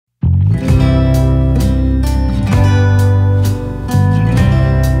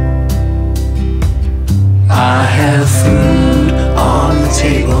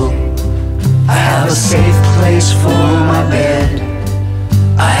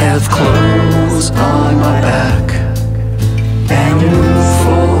have clothes on my back and a roof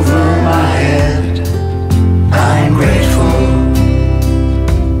over my head. I'm grateful,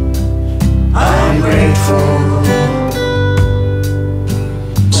 I'm grateful,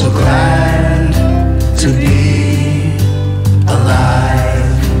 so glad to be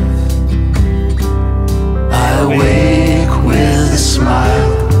alive. I awake with a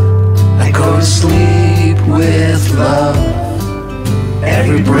smile, I go to sleep with love.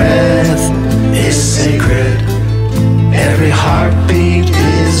 Every breath is sacred, every heartbeat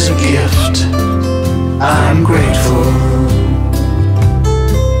is a gift. I'm grateful,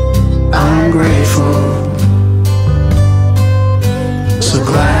 I'm grateful, so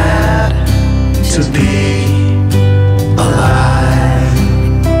glad to be alive.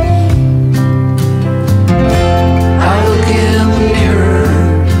 I look in the mirror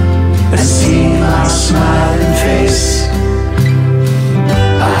and see my smiling face.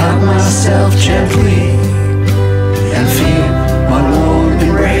 I hug myself gently and feel my warm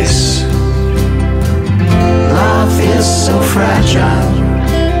embrace. Life is so fragile,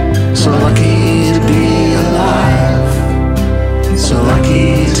 so lucky to be alive, so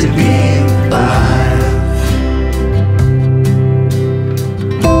lucky to be alive.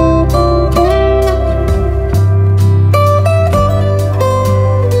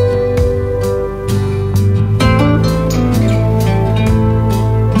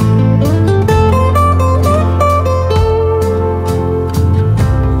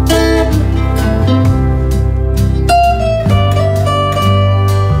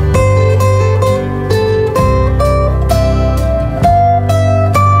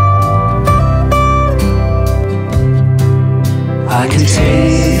 I can take